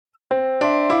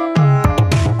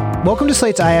Welcome to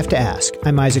Slate's I Have to Ask.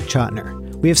 I'm Isaac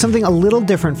Chotiner. We have something a little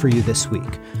different for you this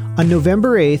week. On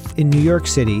November 8th in New York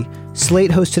City,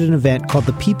 Slate hosted an event called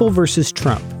The People vs.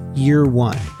 Trump, Year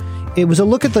One. It was a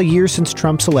look at the year since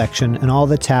Trump's election and all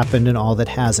that's happened and all that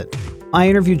hasn't. I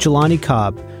interviewed Jelani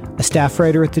Cobb, a staff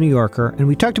writer at The New Yorker, and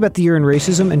we talked about the year in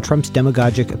racism and Trump's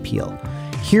demagogic appeal.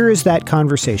 Here is that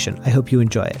conversation. I hope you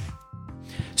enjoy it.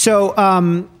 So,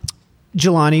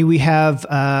 Jelani, we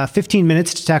have 15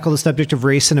 minutes to tackle the subject of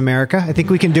race in America. I think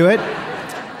we can do it.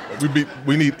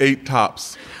 We need 8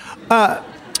 tops.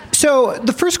 So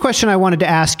the first question I wanted to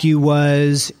ask you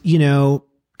was,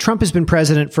 Trump has been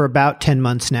president for about 10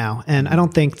 months now, and I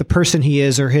don't think the person he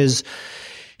is or his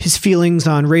feelings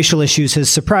on racial issues has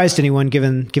surprised anyone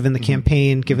given the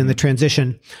campaign, given the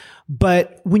transition.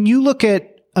 But when you look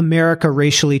at America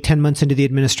racially 10 months into the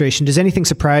administration, does anything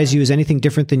surprise you? Is anything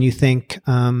different than you think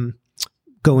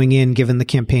going in, given the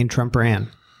campaign Trump ran?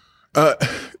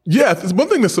 Yeah, one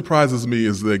thing that surprises me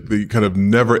is the kind of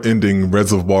never-ending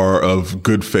reservoir of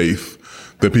good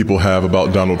faith that people have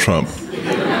about Donald Trump.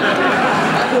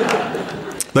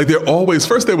 They're always,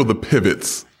 first they were the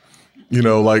pivots.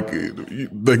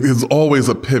 There's always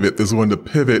a pivot. There's going to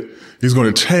pivot. He's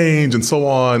going to change and so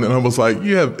on. And I was like,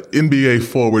 you have NBA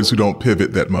forwards who don't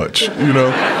pivot that much,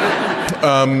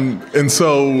 and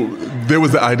so there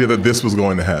was the idea that this was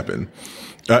going to happen.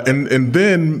 And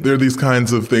then there are these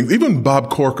kinds of things. Even Bob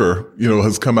Corker,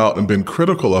 has come out and been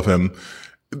critical of him.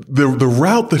 The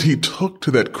route that he took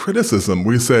to that criticism,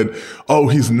 we said, oh,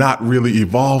 he's not really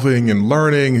evolving and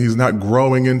learning. He's not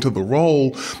growing into the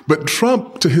role. But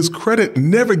Trump, to his credit,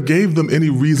 never gave them any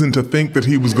reason to think that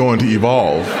he was going to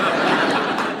evolve.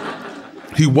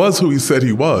 He was who he said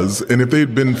he was. And if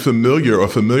they'd been familiar or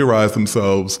familiarized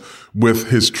themselves with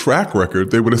his track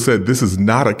record, they would have said, this is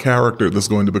not a character that's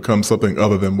going to become something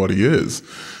other than what he is.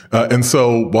 And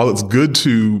so while it's good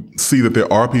to see that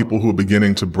there are people who are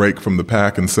beginning to break from the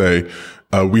pack and say,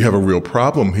 we have a real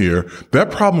problem here,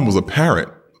 that problem was apparent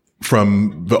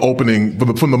from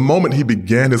the moment he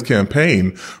began his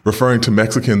campaign referring to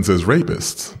Mexicans as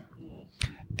rapists.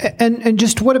 And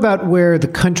just what about where the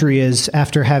country is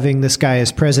after having this guy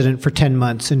as president for 10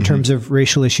 months in terms of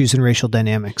racial issues and racial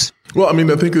dynamics? Well,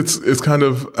 I think it's kind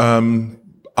of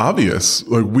obvious.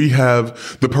 We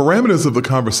have the parameters of the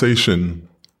conversation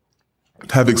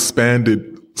have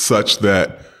expanded such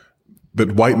that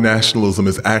white nationalism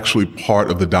is actually part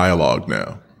of the dialogue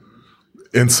now.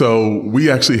 And so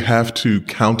we actually have to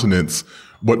countenance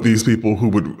what these people who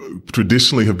would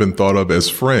traditionally have been thought of as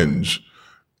fringe,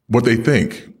 what they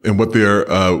think and what their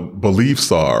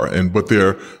beliefs are and what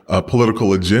their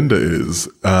political agenda is.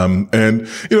 And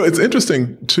it's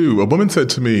interesting too. A woman said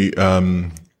to me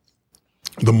the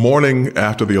morning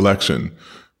after the election,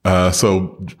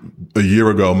 so a year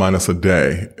ago minus a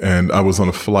day, and I was on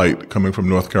a flight coming from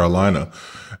North Carolina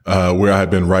where I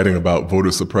had been writing about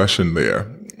voter suppression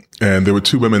there. And there were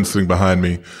 2 women sitting behind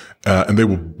me and they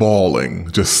were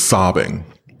bawling, just sobbing.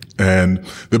 And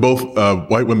they're both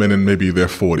white women in maybe their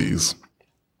 40s.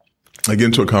 I get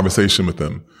into a conversation with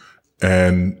them.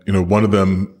 And, one of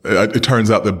them, it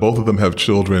turns out that both of them have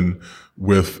children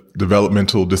with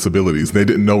developmental disabilities. They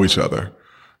didn't know each other.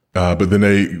 But then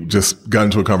they just got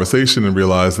into a conversation and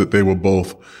realized that they were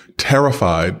both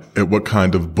terrified at what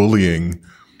kind of bullying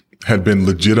had been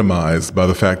legitimized by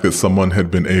the fact that someone had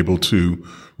been able to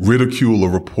ridicule a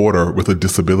reporter with a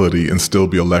disability and still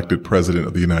be elected president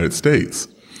of the United States.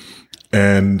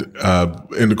 And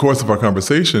in the course of our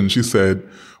conversation, she said,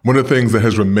 one of the things that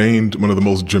has remained one of the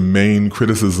most germane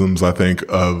criticisms, I think,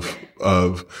 or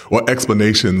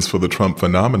explanations for the Trump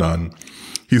phenomenon,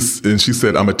 and she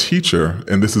said, I'm a teacher,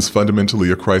 and this is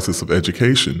fundamentally a crisis of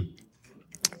education.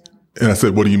 And I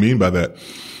said, what do you mean by that?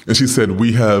 And she said,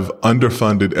 we have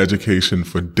underfunded education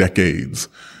for decades,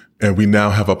 and we now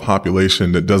have a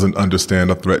population that doesn't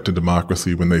understand a threat to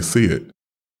democracy when they see it.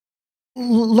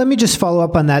 Let me just follow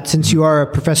up on that, since you are a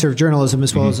professor of journalism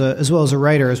as well as a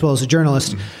writer, as well as a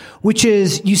journalist, which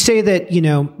is, you say that,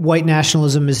 white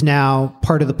nationalism is now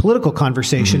part of the political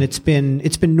conversation. It's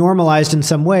been normalized in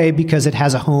some way because it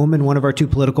has a home in one of our 2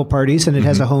 political parties and it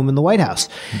has a home in the White House.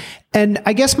 And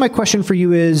I guess my question for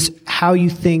you is how you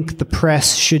think the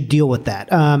press should deal with that.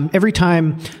 Every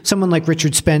time someone like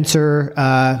Richard Spencer,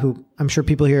 who I'm sure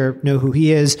people here know who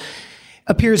he is,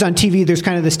 appears on TV, there's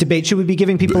kind of this debate. Should we be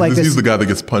giving people like this? He's the guy that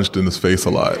gets punched in his face a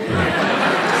lot.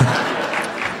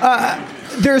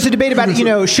 There's a debate about,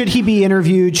 should he be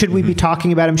interviewed? Should we be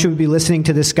talking about him? Should we be listening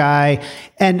to this guy?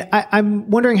 And I'm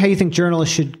wondering how you think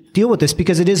journalists should deal with this,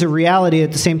 because it is a reality.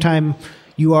 At the same time,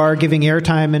 you are giving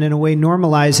airtime and in a way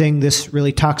normalizing this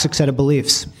really toxic set of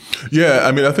beliefs.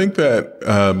 Yeah, I think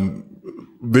that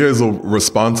there's a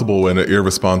responsible and an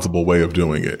irresponsible way of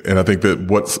doing it. And I think that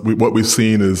what we've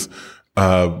seen is,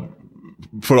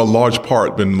 for a large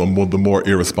part, been the more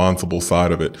irresponsible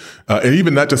side of it. And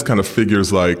even not just kind of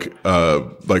figures like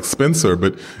Spencer,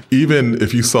 but even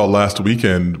if you saw last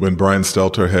weekend when Brian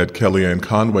Stelter had Kellyanne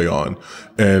Conway on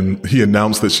and he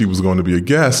announced that she was going to be a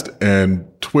guest and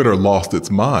Twitter lost its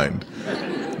mind.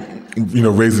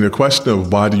 Raising a question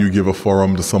of why do you give a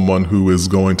forum to someone who is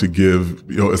going to give,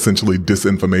 essentially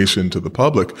disinformation to the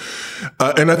public?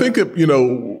 And I think that,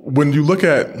 when you look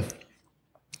at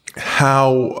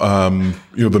how,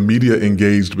 the media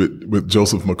engaged with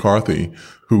Joseph McCarthy,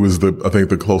 who is I think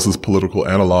the closest political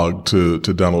analog to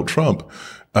Donald Trump,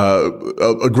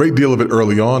 a great deal of it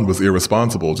early on was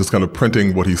irresponsible, just kind of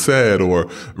printing what he said or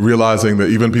realizing that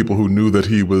even people who knew that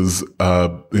he was,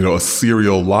 a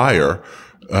serial liar,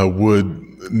 would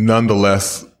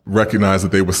nonetheless recognize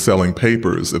that they were selling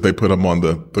papers if they put him on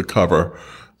the cover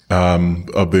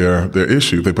of their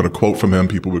issue. If they put a quote from him,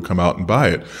 people would come out and buy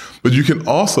it. But you can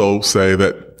also say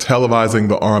that televising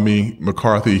the Army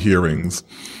McCarthy hearings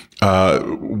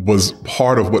was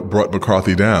part of what brought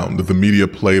McCarthy down, that the media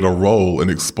played a role in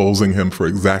exposing him for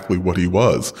exactly what he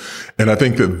was. And I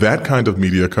think that kind of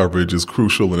media coverage is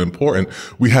crucial and important.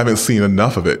 We haven't seen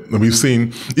enough of it. And we've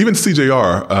seen, even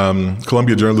CJR,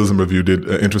 Columbia Journalism Review, did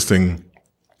an interesting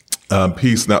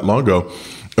piece not long ago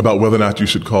about whether or not you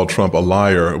should call Trump a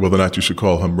liar, whether or not you should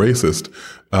call him racist,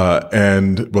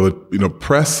 and whether,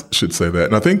 press should say that.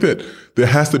 And I think that there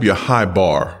has to be a high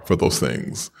bar for those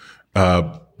things.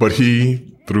 But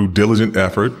he, through diligent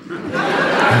effort,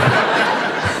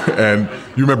 and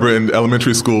you remember in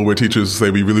elementary school where teachers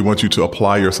say, we really want you to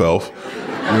apply yourself,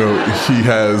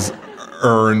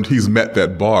 he's met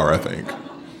that bar, I think.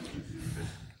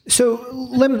 So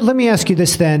let me ask you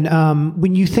this then.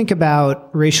 When you think about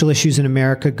racial issues in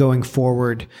America going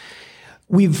forward,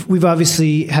 we've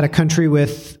obviously had a country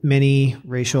with many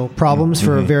racial problems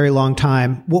for a very long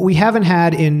time. What we haven't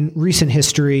had in recent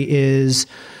history is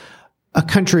a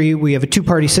country, we have a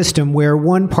two-party system where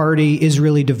one party is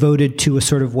really devoted to a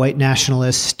sort of white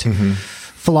nationalist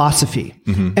philosophy.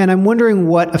 And I'm wondering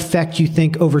what effect you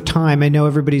think over time. I know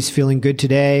everybody's feeling good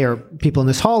today, or people in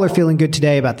this hall are feeling good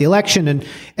today about the election. And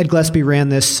Ed Gillespie ran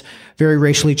this very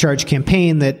racially charged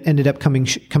campaign that ended up coming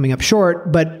up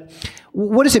short. But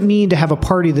what does it mean to have a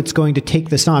party that's going to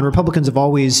take this on? Republicans have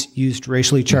always used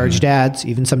racially charged ads,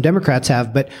 even some Democrats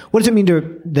have. But what does it mean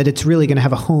that it's really going to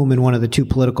have a home in one of the two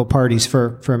political parties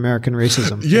for American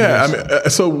racism? Yeah,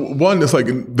 so one is like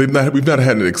we've not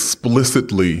had an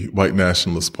explicitly white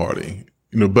nationalist party,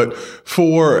 but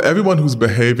for everyone who's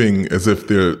behaving as if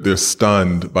they're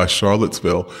stunned by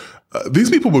Charlottesville, these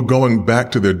people were going back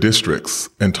to their districts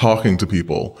and talking to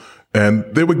people. And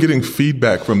they were getting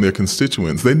feedback from their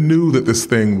constituents. They knew that this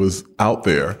thing was out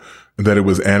there and that it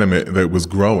was animate, that it was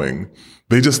growing.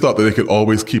 They just thought that they could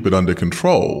always keep it under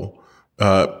control.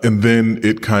 And then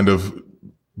it kind of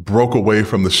broke away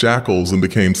from the shackles and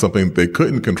became something they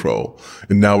couldn't control.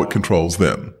 And now it controls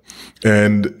them.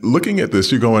 And looking at this,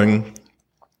 you're going,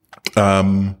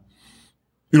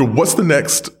 what's the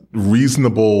next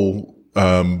reasonable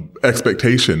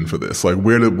expectation for this? Like,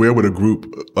 where would a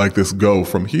group like this go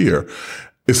from here?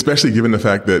 Especially given the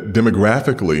fact that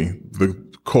demographically, the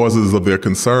causes of their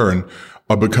concern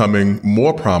are becoming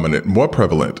more prominent, more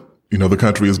prevalent. The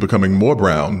country is becoming more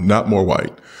brown, not more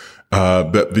white.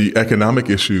 That the economic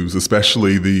issues,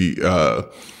 especially the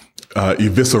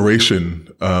evisceration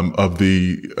of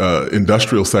the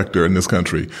industrial sector in this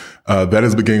country, that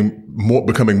is becoming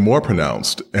more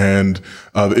pronounced, and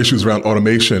the issues around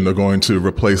automation are going to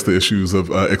replace the issues of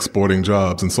exporting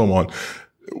jobs and so on.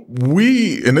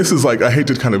 And this is like, I hate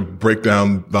to kind of break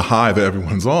down the high that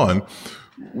everyone's on.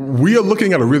 We are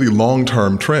looking at a really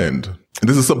long-term trend. And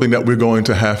this is something that we're going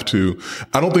to have to,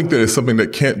 I don't think that it's something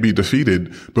that can't be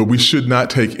defeated, but we should not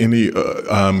take any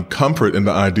comfort in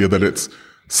the idea that it's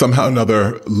somehow or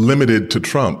another limited to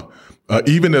Trump.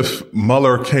 Even if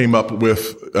Mueller came up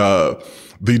with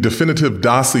the definitive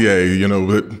dossier,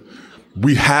 that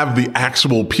we have the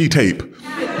actual P-tape.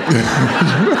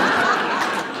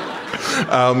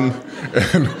 And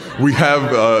we have,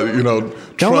 Don't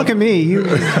Trump. look at me.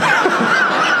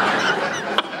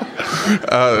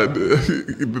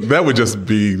 That would just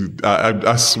be,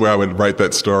 I swear I would write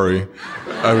that story.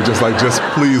 I would just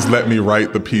please let me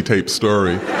write the P-tape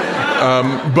story.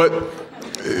 But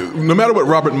no matter what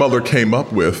Robert Mueller came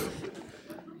up with,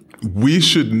 we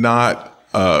should not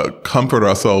comfort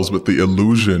ourselves with the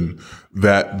illusion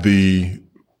that the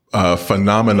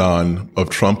phenomenon of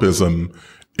Trumpism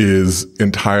is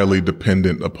entirely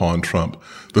dependent upon Trump.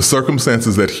 The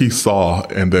circumstances that he saw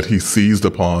and that he seized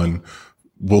upon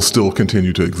will still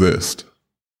continue to exist.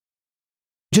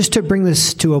 Just to bring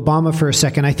this to Obama for a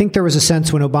second, I think there was a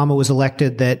sense when Obama was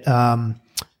elected that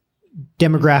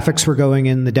demographics were going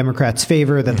in the Democrats'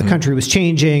 favor, that the country was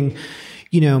changing,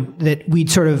 that we'd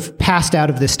sort of passed out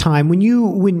of this time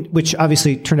which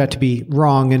obviously turned out to be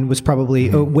wrong and was probably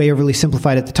way overly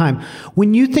simplified at the time.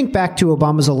 When you think back to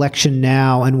Obama's election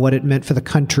now and what it meant for the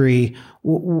country,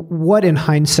 what in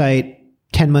hindsight,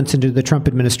 10 months into the Trump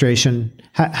administration,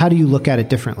 how do you look at it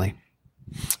differently?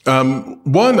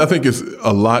 One, I think it's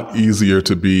a lot easier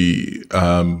to be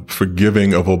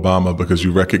forgiving of Obama because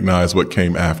you recognize what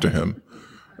came after him.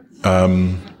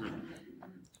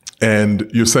 And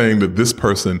you're saying that this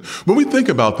person, when we think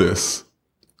about this,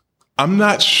 I'm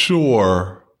not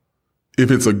sure if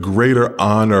it's a greater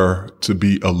honor to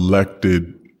be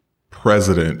elected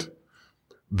president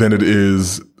than it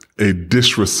is a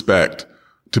disrespect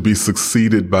to be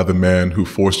succeeded by the man who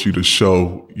forced you to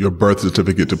show your birth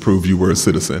certificate to prove you were a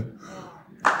citizen.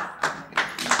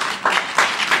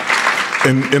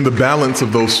 In the balance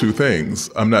of those two things,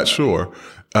 I'm not sure.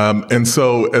 And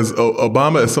so as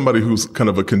Obama, as somebody who's kind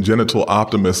of a congenital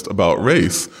optimist about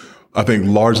race, I think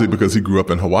largely because he grew up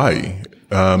in Hawaii,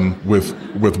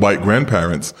 with white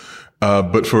grandparents.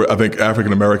 But for, I think,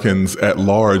 African Americans at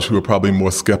large who are probably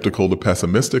more skeptical to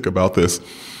pessimistic about this,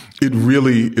 it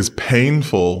really is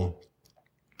painful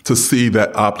to see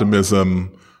that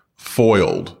optimism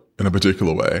foiled in a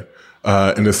particular way.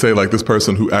 And to say, like, this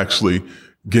person who actually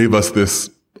gave us this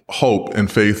hope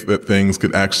and faith that things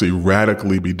could actually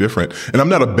radically be different. And I'm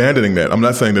not abandoning that. I'm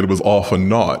not saying that it was all for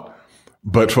naught,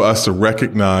 but for us to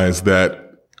recognize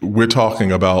that we're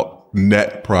talking about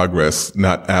net progress,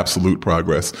 not absolute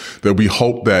progress, that we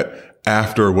hope that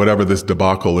after whatever this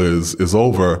debacle is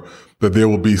over, that there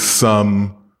will be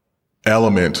some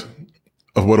element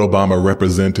of what Obama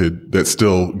represented that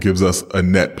still gives us a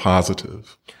net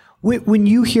positive. When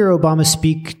you hear Obama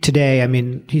speak today, I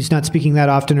mean, he's not speaking that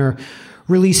often or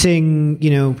releasing,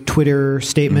 Twitter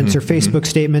statements or Facebook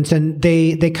statements, and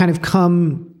they kind of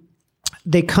come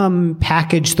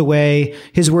packaged the way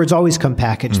his words always come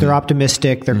packaged. They're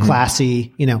optimistic, they're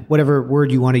classy, whatever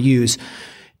word you want to use.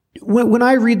 When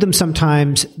I read them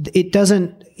sometimes, it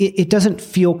doesn't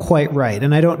feel quite right.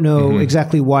 And I don't know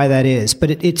exactly why that is, but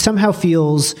it somehow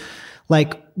feels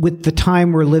like with the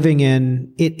time we're living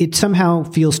in, it somehow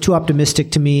feels too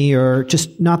optimistic to me or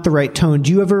just not the right tone. Do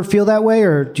you ever feel that way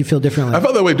or do you feel differently? I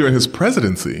felt that way during his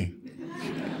presidency.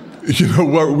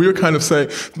 What we were kind of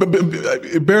saying, but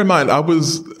bear in mind, I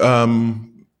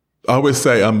always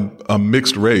say I'm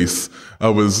mixed race. I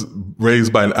was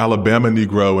raised by an Alabama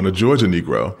Negro and a Georgia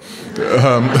Negro.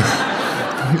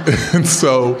 And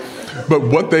so, but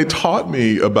what they taught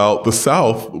me about the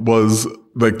South was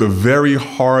like the very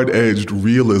hard-edged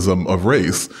realism of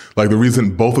race, like the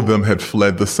reason both of them had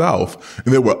fled the South.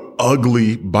 And there were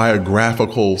ugly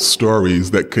biographical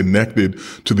stories that connected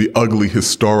to the ugly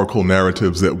historical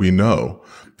narratives that we know.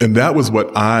 And that was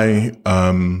what I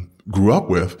grew up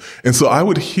with. And so I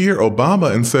would hear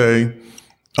Obama and say,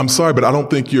 I'm sorry, but I don't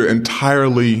think you're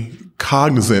entirely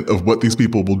cognizant of what these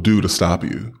people will do to stop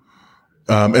you.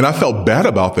 And I felt bad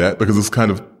about that because it's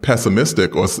kind of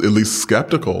pessimistic or at least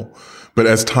skeptical. But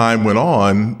as time went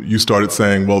on, you started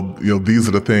saying, well, these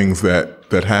are the things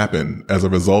that happen as a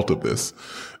result of this.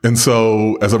 And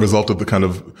so as a result of the kind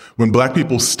of, when Black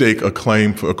people stake a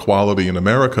claim for equality in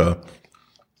America,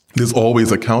 there's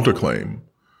always a counterclaim,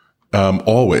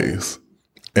 always.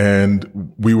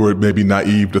 And we were maybe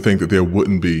naive to think that there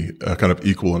wouldn't be a kind of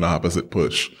equal and opposite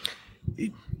push.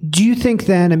 Do you think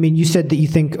then, I mean, you said that you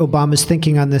think Obama's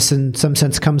thinking on this in some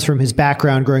sense comes from his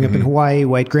background growing up in Hawaii,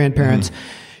 white grandparents.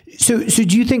 So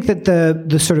do you think that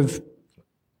the sort of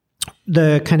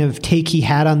the kind of take he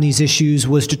had on these issues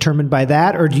was determined by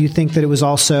that? Or do you think that it was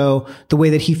also the way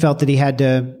that he felt that he had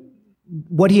to,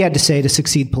 what he had to say to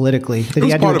succeed politically, that he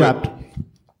had to adopt?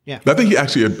 Yeah. I think he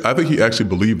actually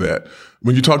believed that.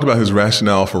 When you talked about his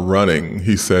rationale for running,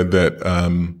 he said that,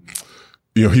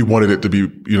 he wanted it to be,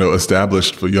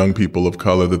 established for young people of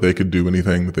color that they could do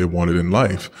anything that they wanted in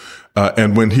life.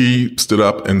 And when he stood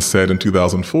up and said in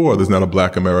 2004, there's not a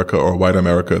Black America or a white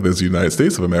America, there's the United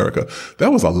States of America,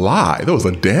 that was a lie. That was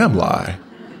a damn lie.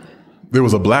 There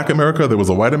was a Black America, there was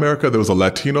a white America, there was a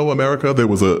Latino America, there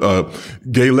was a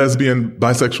gay, lesbian,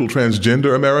 bisexual,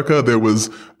 transgender America, there was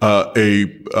a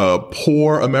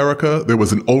poor America, there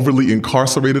was an overly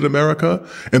incarcerated America,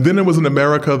 and then there was an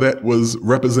America that was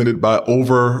represented by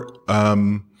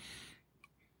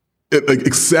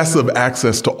excessive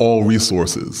access to all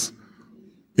resources,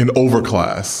 in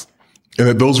overclass. And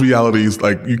that those realities,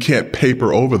 like, you can't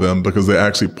paper over them because they're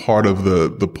actually part of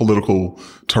the political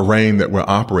terrain that we're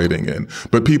operating in.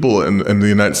 But people in the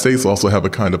United States also have a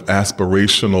kind of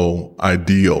aspirational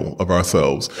ideal of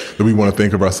ourselves, that we want to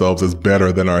think of ourselves as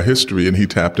better than our history. And he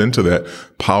tapped into that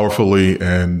powerfully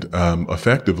and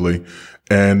effectively.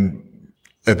 And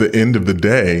at the end of the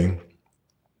day,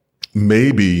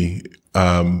 maybe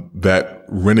that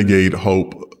renegade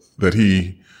hope that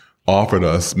he offered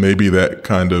us, maybe that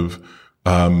kind of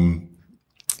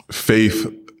faith,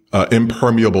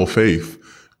 impermeable faith,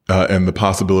 and the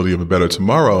possibility of a better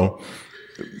tomorrow,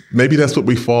 maybe that's what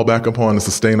we fall back upon to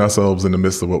sustain ourselves in the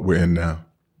midst of what we're in now.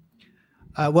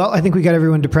 Well, I think we got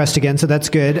everyone depressed again, so that's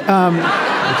good.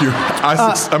 Thank you.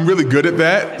 I'm really good at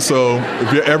that. So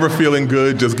if you're ever feeling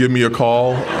good, just give me a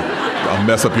call. I'll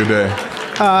mess up your day.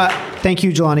 Thank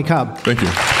you, Jelani Cobb. Thank you.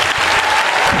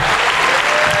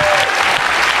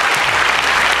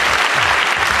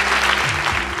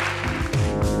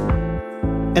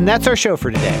 And that's our show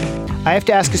for today. I Have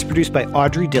to Ask is produced by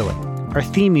Audrey Dillon. Our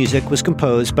theme music was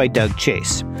composed by Doug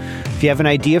Chase. If you have an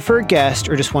idea for a guest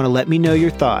or just want to let me know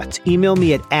your thoughts, email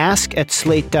me at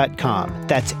ask@slate.com.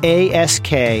 That's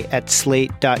ask@slate.com.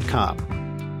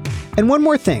 And one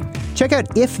more thing. Check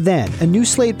out If Then, a new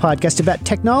Slate podcast about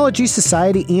technology,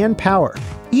 society, and power.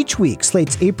 Each week,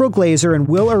 Slate's April Glazer and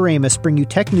Will Aramis bring you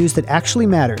tech news that actually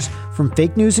matters, from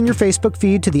fake news in your Facebook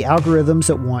feed to the algorithms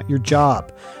that want your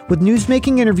job. With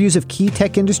newsmaking interviews of key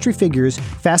tech industry figures,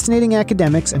 fascinating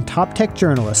academics, and top tech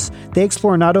journalists, they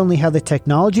explore not only how the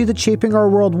technology that's shaping our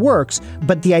world works,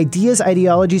 but the ideas,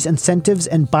 ideologies, incentives,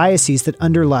 and biases that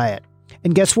underlie it.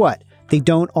 And guess what? They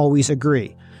don't always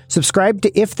agree. Subscribe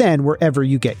to If Then wherever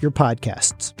you get your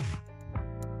podcasts.